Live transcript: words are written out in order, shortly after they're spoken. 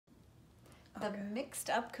The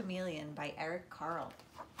Mixed Up Chameleon by Carle.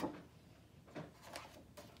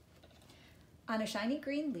 On a shiny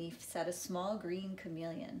green leaf sat a small green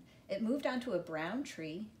chameleon. It moved onto a brown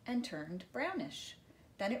tree and turned brownish.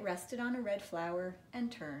 Then it rested on a red flower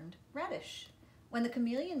and turned reddish. When the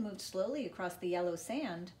chameleon moved slowly across the yellow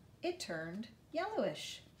sand, it turned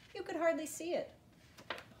yellowish. You could hardly see it.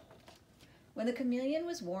 When the chameleon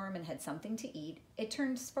was warm and had something to eat, it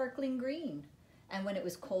turned sparkling green. And when it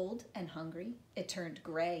was cold and hungry, it turned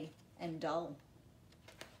gray and dull.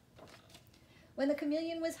 When the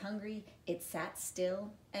chameleon was hungry, it sat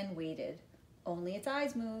still and waited. Only its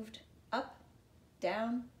eyes moved, up,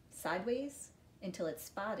 down, sideways, until it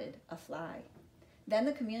spotted a fly. Then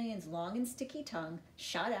the chameleon's long and sticky tongue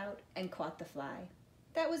shot out and caught the fly.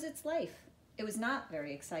 That was its life. It was not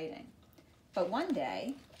very exciting. But one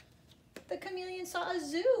day, the chameleon saw a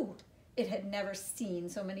zoo. It had never seen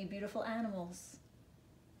so many beautiful animals.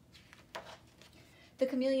 The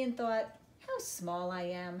chameleon thought, how small I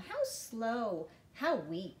am, how slow, how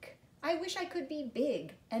weak. I wish I could be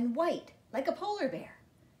big and white like a polar bear.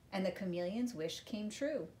 And the chameleon's wish came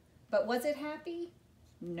true. But was it happy?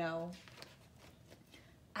 No.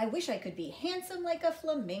 I wish I could be handsome like a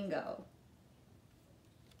flamingo.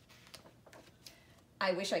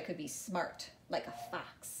 I wish I could be smart like a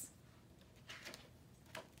fox.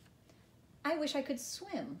 I wish I could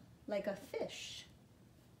swim like a fish.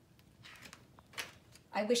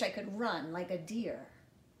 I wish I could run like a deer.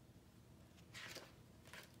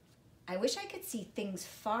 I wish I could see things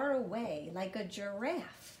far away like a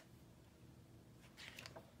giraffe.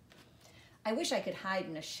 I wish I could hide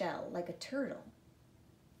in a shell like a turtle.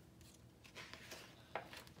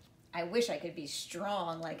 I wish I could be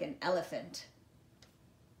strong like an elephant.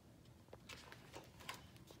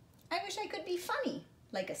 I wish I could be funny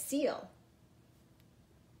like a seal.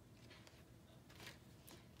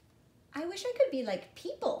 I wish I could be like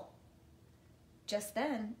people. Just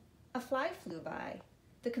then, a fly flew by.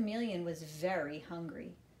 The chameleon was very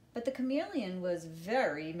hungry, but the chameleon was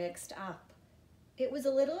very mixed up. It was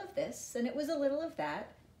a little of this, and it was a little of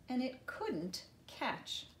that, and it couldn't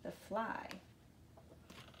catch the fly.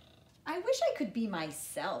 I wish I could be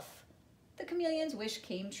myself. The chameleon's wish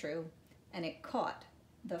came true, and it caught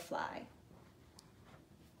the fly.